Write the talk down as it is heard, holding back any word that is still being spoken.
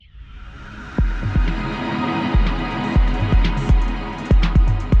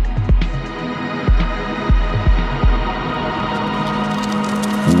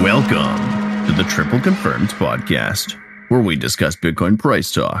Welcome to the Triple Confirmed podcast, where we discuss Bitcoin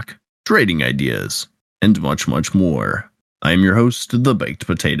price talk, trading ideas, and much, much more. I am your host, The Baked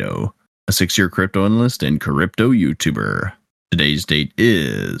Potato, a 6-year crypto analyst and crypto YouTuber. Today's date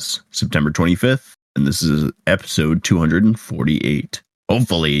is September 25th, and this is episode 248.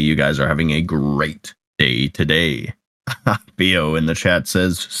 Hopefully, you guys are having a great day today. Bio in the chat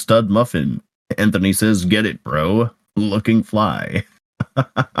says, stud muffin. Anthony says, get it, bro. Looking fly.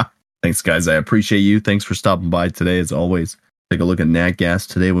 Thanks, guys. I appreciate you. Thanks for stopping by today, as always. Take a look at Nat Gas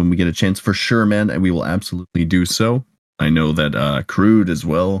today when we get a chance for sure, man, and we will absolutely do so. I know that crude as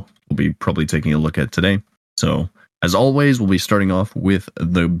well we'll be probably taking a look at today. So, as always, we'll be starting off with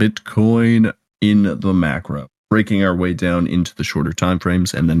the Bitcoin in the macro, breaking our way down into the shorter time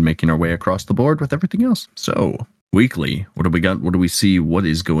frames, and then making our way across the board with everything else. So, weekly, what do we got? What do we see? What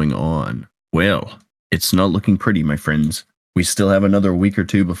is going on? Well, it's not looking pretty, my friends. We still have another week or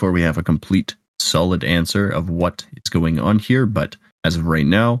two before we have a complete, solid answer of what is going on here. But as of right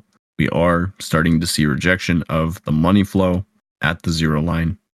now, we are starting to see rejection of the money flow at the zero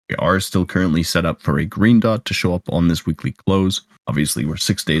line. We are still currently set up for a green dot to show up on this weekly close. Obviously, we're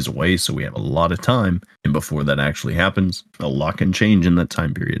 6 days away, so we have a lot of time. And before that actually happens, a lot can change in that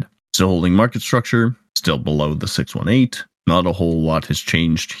time period. Still holding market structure, still below the 618. Not a whole lot has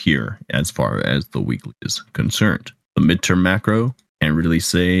changed here as far as the weekly is concerned. The midterm macro, can't really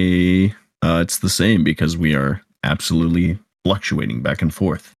say it's the same because we are absolutely fluctuating back and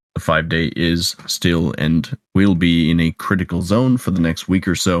forth. The 5-day is still and will be in a critical zone for the next week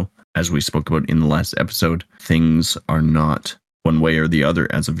or so. As we spoke about in the last episode, things are not one way or the other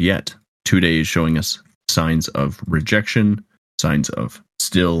as of yet. 2-day is showing us signs of rejection, signs of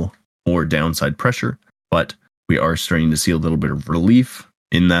still more downside pressure, but we are starting to see a little bit of relief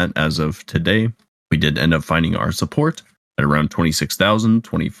in that as of today. We did end up finding our support at around 26,000,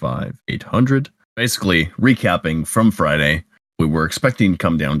 25,800. Basically, recapping from Friday, we were expecting to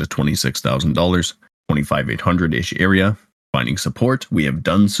come down to $26,000, 25,800-ish area. Finding support, we have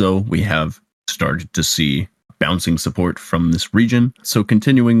done so. We have started to see bouncing support from this region. So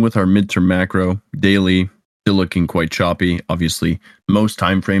continuing with our midterm macro, daily, still looking quite choppy. Obviously, most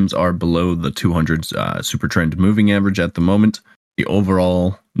timeframes are below the 200s super trend moving average at the moment. The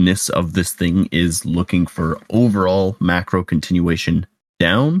overallness of this thing is looking for overall macro continuation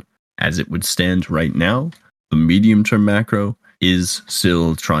down as it would stand right now. The medium-term macro is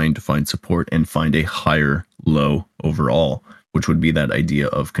still trying to find support and find a higher low overall, which would be that idea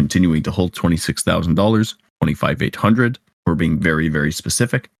of continuing to hold $26,000, 25,800. We're being very, very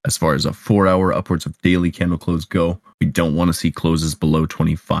specific. As far as a 4-hour upwards of daily candle close go, we don't want to see closes below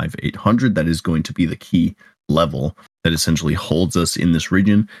 25,800. That is going to be the key level that essentially holds us in this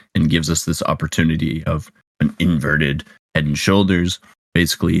region and gives us this opportunity of an inverted head and shoulders,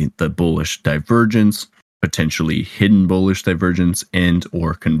 basically the bullish divergence, potentially hidden bullish divergence, and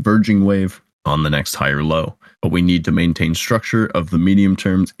or converging wave on the next higher low. But we need to maintain structure of the medium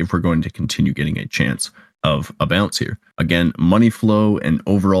terms if we're going to continue getting a chance of a bounce here. Again, money flow and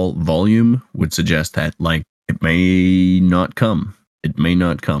overall volume would suggest that it may not come. It may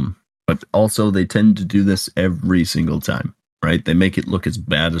not come. But also they tend to do this every single time, right? They make it look as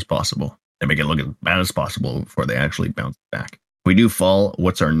bad as possible. They make it look as bad as possible before they actually bounce back. If we do fall,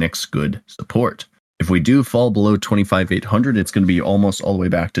 what's our next good support? If we do fall below 25,800, it's going to be almost all the way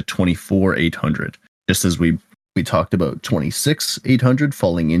back to 24,800. Just as we talked about 26,800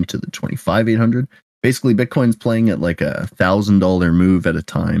 falling into the 25,800. Basically, Bitcoin's playing at like a $1,000 move at a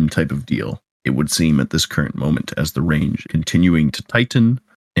time type of deal. It would seem at this current moment as the range continuing to tighten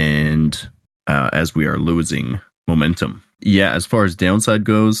and as we are losing momentum. Yeah, as far as downside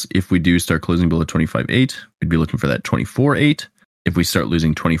goes, if we do start closing below 25.8, we'd be looking for that 24.8. If we start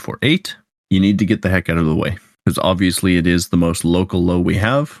losing 24.8, you need to get the heck out of the way because obviously it is the most local low we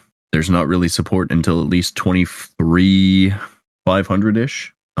have. There's not really support until at least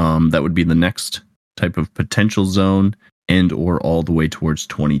 23,500-ish. That would be the next type of potential zone and or all the way towards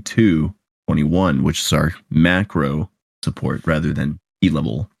 22, 21, which is our macro support rather than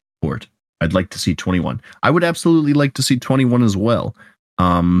level support. I'd like to see 21. I would absolutely like to see 21 as well.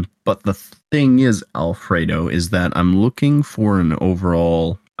 But the thing is, Alfredo, is that I'm looking for an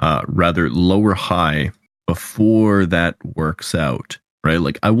overall rather lower high before that works out, right?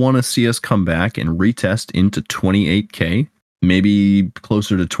 Like I want to see us come back and retest into 28K, maybe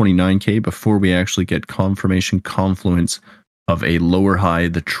closer to 29K before we actually get confluence of a lower high,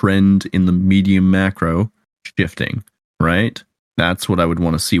 the trend in the medium macro shifting, right? That's what I would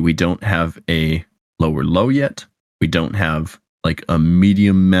want to see. We don't have a lower low yet. We don't have like a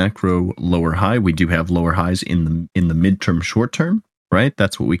medium macro lower high. We do have lower highs in the midterm short term. right?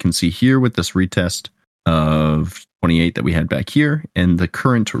 That's what we can see here with this retest of 28 that we had back here, and the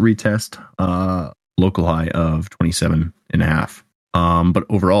current retest local high of 27.5. But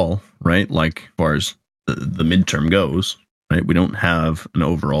overall, right, like as far as the midterm goes, right, we don't have an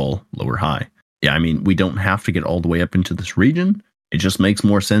overall lower high. Yeah, I mean, we don't have to get all the way up into this region. It just makes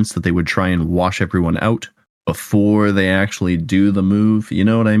more sense that they would try and wash everyone out before they actually do the move. You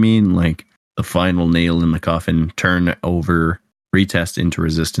know what I mean? Like the final nail in the coffin, turn over, retest into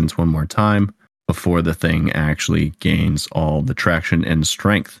resistance one more time before the thing actually gains all the traction and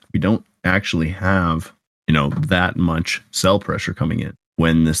strength. We don't actually have, that much sell pressure coming in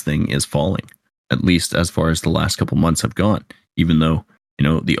when this thing is falling, at least as far as the last couple months have gone, even though,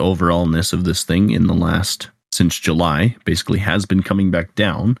 the overallness of this thing in the last, since July, basically has been coming back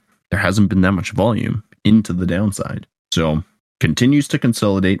down. There hasn't been that much volume into the downside. So continues to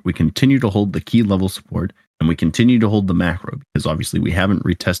consolidate. We continue to hold the key level support, and we continue to hold the macro because obviously we haven't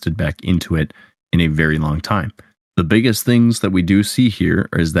retested back into it in a very long time. The biggest things that we do see here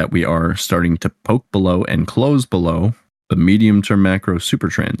is that we are starting to poke below and close below the medium-term macro super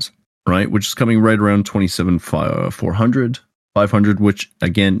trends, right? Which is coming right around 27,400, 500, which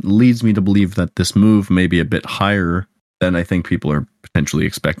again leads me to believe that this move may be a bit higher than I think people are potentially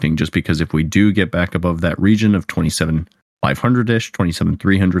expecting, just because if we do get back above that region of 27,500-ish,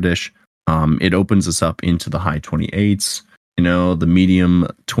 27,300-ish, it opens us up into the high 28s, the medium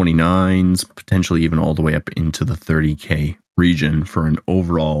 29s, potentially even all the way up into the 30K region for an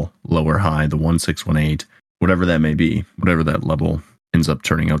overall lower high, the 1618, whatever that may be, whatever that level ends up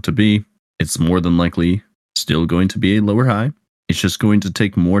turning out to be. It's more than likely still going to be a lower high. It's just going to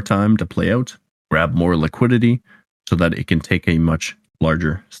take more time to play out, grab more liquidity so that it can take a much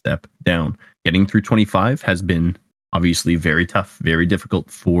larger step down. Getting through 25 has been obviously very tough, very difficult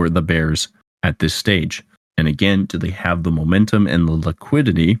for the bears at this stage. And again, do they have the momentum and the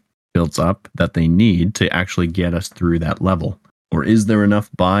liquidity built up that they need to actually get us through that level? Or is there enough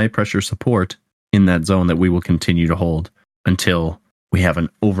buy pressure support in that zone that we will continue to hold until we have an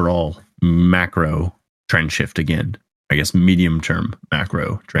overall macro trend shift again? I guess medium-term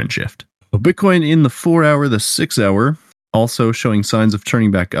macro trend shift. Well, Bitcoin in the 4-hour, the 6-hour, also showing signs of turning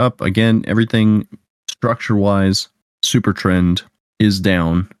back up. Again, everything structure-wise, super trend is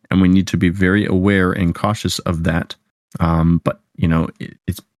down, and we need to be very aware and cautious of that. But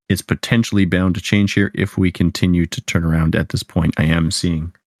it's potentially bound to change here if we continue to turn around at this point. I am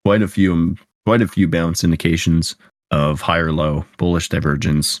seeing quite a few bounce indications of higher low, bullish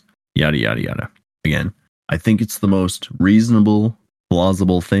divergence, yada yada yada. Again, I think it's the most reasonable,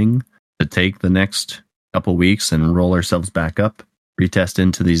 plausible thing to take the next couple weeks and roll ourselves back up, retest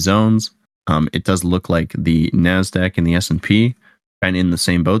into these zones. It does look like the NASDAQ and the S&P kind of in the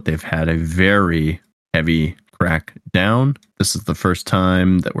same boat. They've had a very heavy crack down. This is the first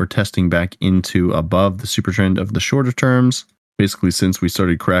time that we're testing back into above the super trend of the shorter terms, basically since we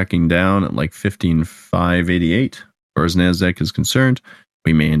started cracking down at like 15,588. As far as NASDAQ is concerned,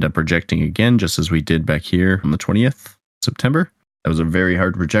 we may end up rejecting again, just as we did back here on the 20th September. That was a very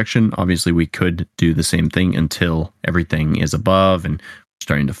hard rejection. Obviously, we could do the same thing until everything is above and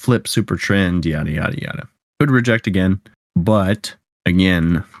starting to flip super trend, yada, yada, yada. Could reject again, but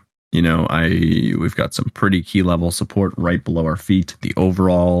again, we've got some pretty key level support right below our feet. The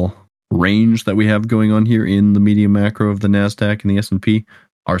overall range that we have going on here in the medium macro of the NASDAQ and the S&P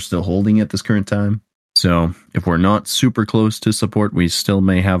are still holding at this current time. So if we're not super close to support, we still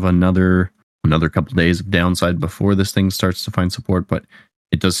may have another couple days of downside before this thing starts to find support. But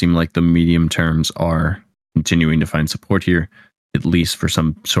it does seem like the medium terms are continuing to find support here, at least for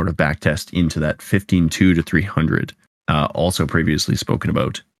some sort of back test into that 15,200 to 300. Also previously spoken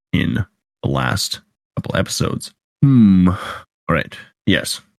about in the last couple episodes. All right.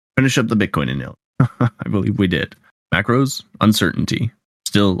 Yes. Finish up the Bitcoin analysis. I believe we did. Macros, uncertainty.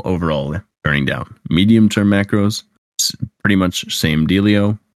 Still overall turning down. Medium-term macros, pretty much same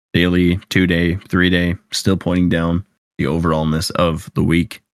dealio. Daily, 2-day, 3-day, still pointing down. The overallness of the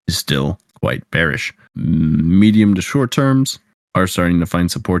week is still quite bearish. Medium to short terms are starting to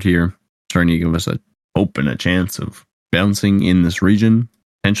find support here, starting to give us a hope and a chance of bouncing in this region.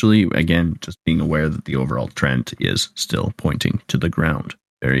 Potentially, again, just being aware that the overall trend is still pointing to the ground.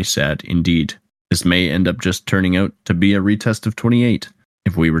 Very sad indeed. This may end up just turning out to be a retest of 28.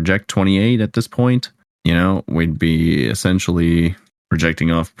 If we reject 28 at this point, we'd be essentially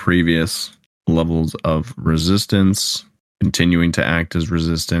rejecting off previous levels of resistance, continuing to act as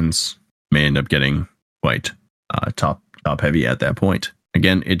resistance, may end up getting quite top heavy at that point.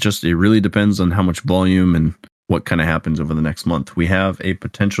 Again, it really depends on how much volume and what kind of happens over the next month. We have a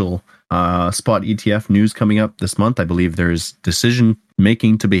potential spot ETF news coming up this month. I believe there's decision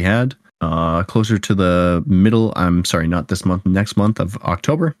making to be had closer to the middle. I'm sorry, not this month, next month of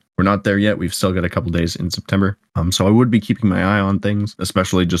October. We're not there yet. We've still got a couple days in September. So I would be keeping my eye on things,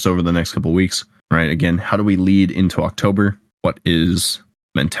 especially just over the next couple weeks. Right. Again, how do we lead into October? What is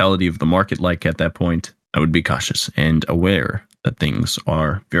mentality of the market like at that point? I would be cautious and aware that things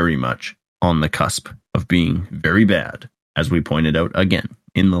are very much on the cusp of being very bad, as we pointed out again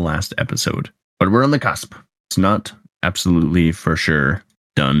in the last episode. But we're on the cusp. It's not absolutely for sure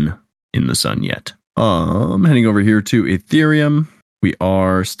done in the sun yet. Heading over here to Ethereum, we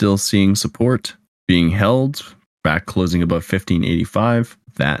are still seeing support being held, back closing above 1585.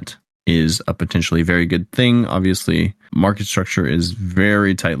 That is a potentially very good thing. Obviously, market structure is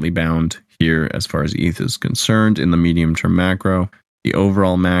very tightly bound here as far as ETH is concerned in the medium-term macro. The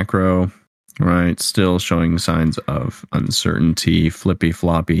overall macro, right, still showing signs of uncertainty,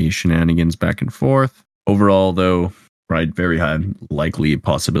 flippy-floppy shenanigans back and forth. Overall, though, right, very high likely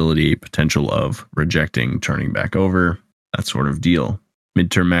possibility, potential of rejecting, turning back over, that sort of deal.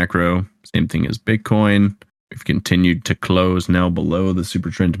 Midterm macro, same thing as Bitcoin. We've continued to close now below the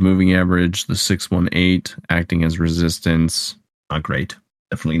super trend moving average, the 618 acting as resistance. Not great.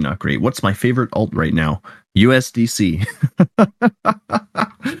 Definitely not great. What's my favorite alt right now? USDC.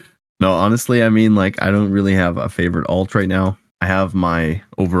 No, honestly, I mean, like, I don't really have a favorite alt right now. I have my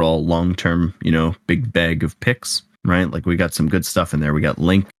overall long-term, big bag of picks, right? Like, we got some good stuff in there. We got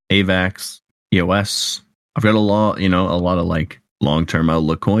Link, AVAX, EOS. I've got a lot of like long-term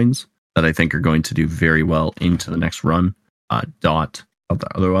outlook coins that I think are going to do very well into the next run. DOT of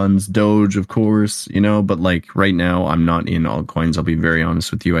the other ones, Doge, of course, but like right now I'm not in altcoins. I'll be very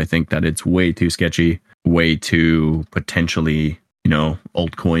honest with you. I think that it's way too sketchy, way too potentially,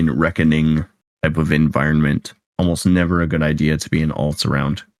 altcoin reckoning type of environment. Almost never a good idea to be in alts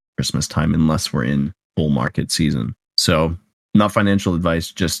around Christmas time unless we're in bull market season. So not financial advice,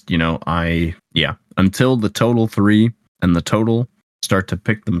 just, until the total 3 and the total start to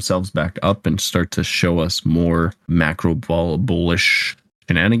pick themselves back up and start to show us more macro bullish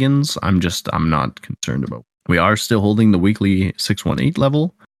shenanigans, I'm not concerned about. We are still holding the weekly 618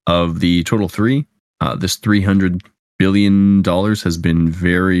 level of the total 3. This $300 billion has been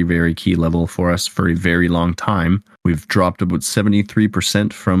very, very key level for us for a very long time. We've dropped about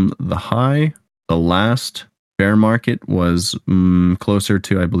 73% from the high. The last bear market was closer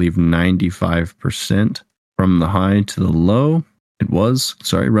to, I believe, 95% from the high to the low. It was,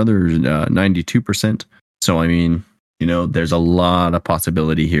 92%. So, I mean, there's a lot of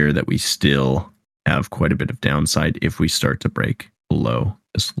possibility here that we still have quite a bit of downside if we start to break below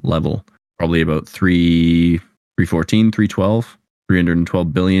this level. Probably about 314, 312,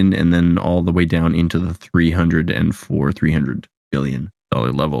 312 billion, and then all the way down into the $300 billion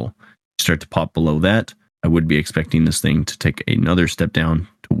level. Start to pop below that, I would be expecting this thing to take another step down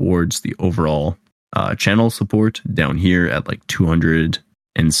towards the overall channel support down here at like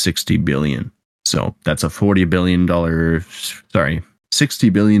 260 billion. So that's a $60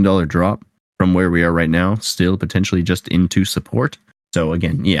 billion drop from where we are right now, still potentially just into support. So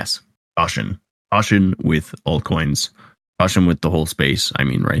again, yes, caution with altcoins, caution with the whole space. I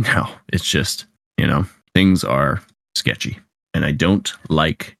mean, right now it's just, things are sketchy, and I don't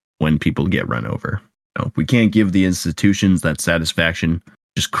like when people get run over. We can't give the institutions that satisfaction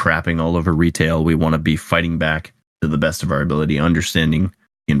just crapping all over retail. We want to be fighting back to the best of our ability, understanding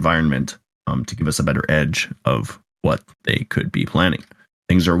the environment to give us a better edge of what they could be planning.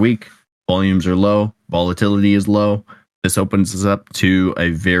 Things are weak, volumes are low, volatility is low. This opens us up to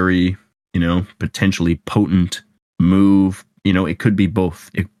a very, potentially potent move. It could be both.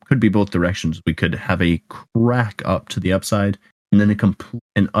 It could be both directions. We could have a crack up to the upside and then a complete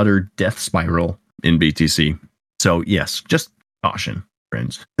and utter death spiral in BTC. So yes, just caution,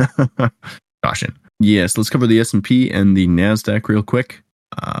 friends. Caution. Yes, let's cover the S&P and the NASDAQ real quick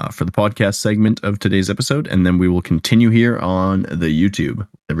for the podcast segment of today's episode, and then we will continue here on the YouTube,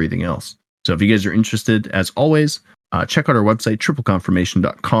 everything else. So if you guys are interested, as always, check out our website,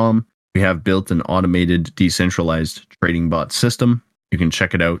 tripleconfirmation.com. We have built an automated, decentralized trading bot system. You can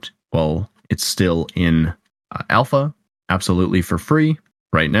check it out while it's still in alpha, absolutely for free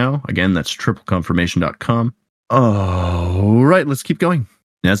right now. Again, that's tripleconfirmation.com. All right, let's keep going.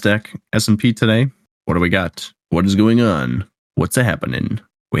 NASDAQ, S&P today. What do we got? What is going on? What's happening?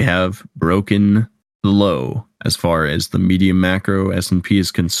 We have broken the low as far as the medium macro S&P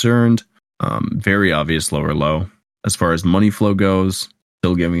is concerned. Very obvious lower low. As far as money flow goes,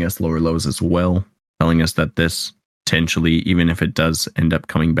 still giving us lower lows as well, telling us that this potentially, even if it does end up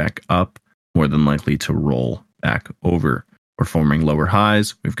coming back up, more than likely to roll back over. We're forming lower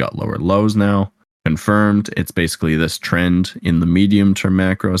highs. We've got lower lows now. confirmed. It's basically this trend in the medium term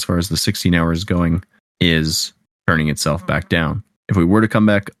macro as far as the 16 hours going is turning itself back down. If we were to come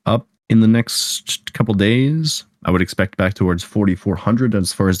back up in the next couple days, I would expect back towards 4,400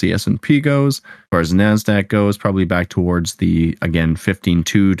 as far as the S&P goes. As far as NASDAQ goes, probably back towards the, again, 15.2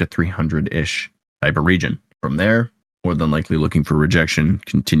 to 300-ish type of region. From there, more than likely looking for rejection,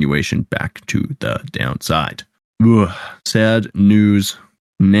 continuation back to the downside. Ugh, sad news.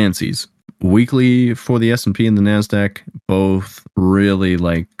 Nancy's. Weekly for the S&P and the NASDAQ, both really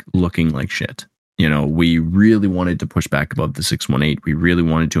looking like shit. You know, we really wanted to push back above the 618. We really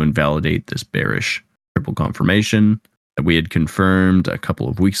wanted to invalidate this bearish triple confirmation that we had confirmed a couple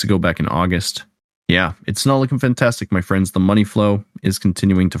of weeks ago back in August. Yeah, it's not looking fantastic, my friends. The money flow is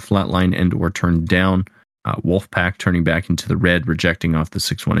continuing to flatline and or turn down. Wolfpack turning back into the red, rejecting off the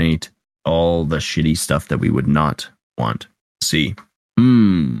 618. All the shitty stuff that we would not want to see.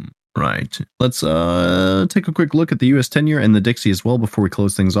 Right. Let's take a quick look at the US 10-year and the Dixie as well before we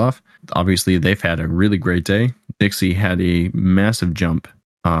close things off. Obviously, they've had a really great day. Dixie had a massive jump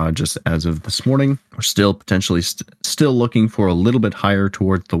just as of this morning. We're still potentially still looking for a little bit higher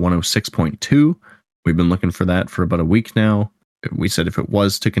towards the 106.2. We've been looking for that for about a week now. We said if it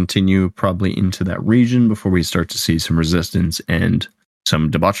was to continue probably into that region before we start to see some resistance and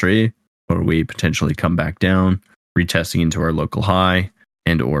some debauchery, or we potentially come back down, retesting into our local high,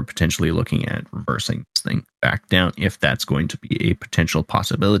 and or potentially looking at reversing this thing back down if that's going to be a potential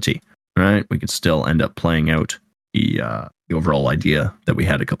possibility. All right, we could still end up playing out the overall idea that we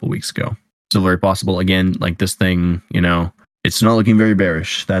had a couple weeks ago. Still very possible. Again, like this thing, you know, it's not looking very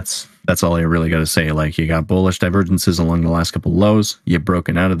bearish. That's all I really got to say. Like, you got bullish divergences along the last couple lows. You've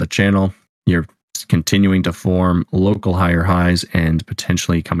broken out of the channel. You're continuing to form local higher highs and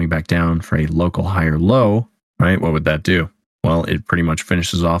potentially coming back down for a local higher low. Right? What would that do? Well, it pretty much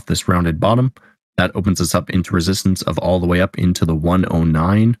finishes off this rounded bottom. That opens us up into resistance of all the way up into the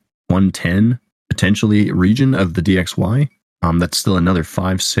 109, 110, potentially region of the DXY. That's still another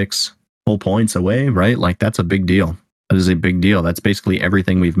 5-6 full points away, right? Like, that's a big deal. That is a big deal. That's basically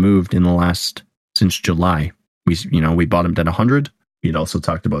everything we've moved in the last, since July. We bottomed at 100. We had also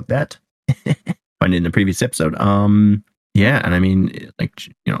talked about that. Find it in the previous episode. Yeah, and I mean,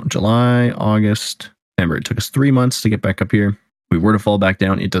 July, August, September. It took us 3 months to get back up here. If we were to fall back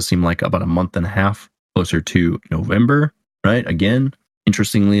down, it does seem like about a month and a half closer to November, right? Again,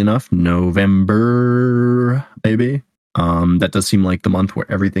 interestingly enough, November, baby. That does seem like the month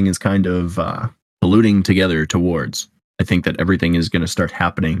where everything is kind of colluding together towards. I think that everything is going to start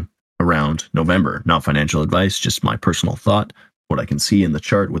happening around November. Not financial advice, just my personal thought. What I can see in the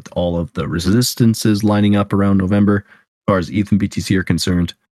chart with all of the resistances lining up around November. As far as ETH and BTC are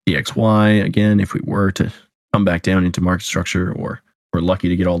concerned, DXY, again, if we were to come back down into market structure, or we're lucky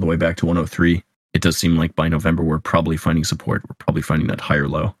to get all the way back to 103, it does seem like by November we're probably finding support. We're probably finding that higher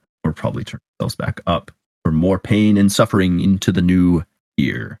low. We're probably turning ourselves back up for more pain and suffering into the new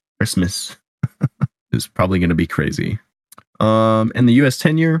year. Christmas is probably going to be crazy. And the US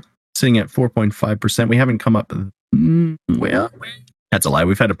 10-year sitting at 4.5%. We haven't come up. Well, that's a lie.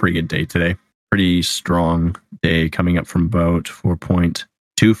 We've had a pretty good day today. Pretty strong day coming up from about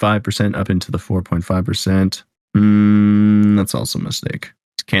 4.25% up into the 4.5%. That's also a mistake.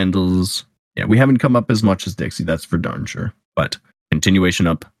 Candles. Yeah, we haven't come up as much as Dixie. That's for darn sure. But continuation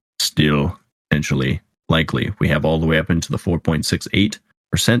up still potentially likely. We have all the way up into the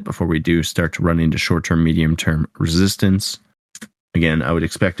 4.68% before we do start to run into short-term, medium-term resistance. Again, I would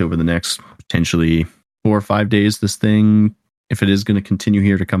expect over the next potentially 4 or 5 days, this thing, if it is going to continue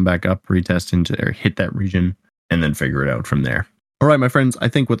here, to come back up, retest into or hit that region, and then figure it out from there. All right, my friends, I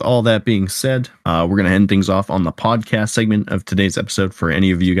think with all that being said, we're going to end things off on the podcast segment of today's episode. For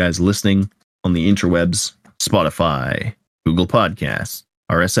any of you guys listening on the interwebs, Spotify, Google Podcasts,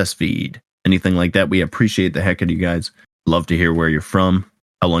 RSS feed, anything like that, we appreciate the heck out of you guys. Love to hear where you're from,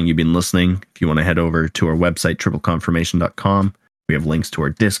 how long you've been listening. If you want to head over to our website, tripleconfirmation.com, we have links to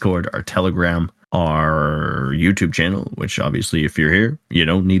our Discord, our Telegram, our YouTube channel, which obviously if you're here, you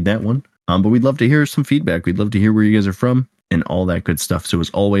don't need that one. But we'd love to hear some feedback. We'd love to hear where you guys are from and all that good stuff. So as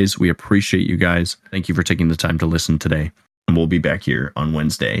always, we appreciate you guys. Thank you for taking the time to listen today. And we'll be back here on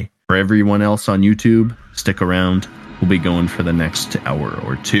Wednesday. For everyone else on YouTube, stick around. We'll be going for the next hour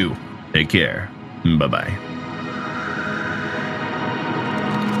or two. Take care. Bye-bye.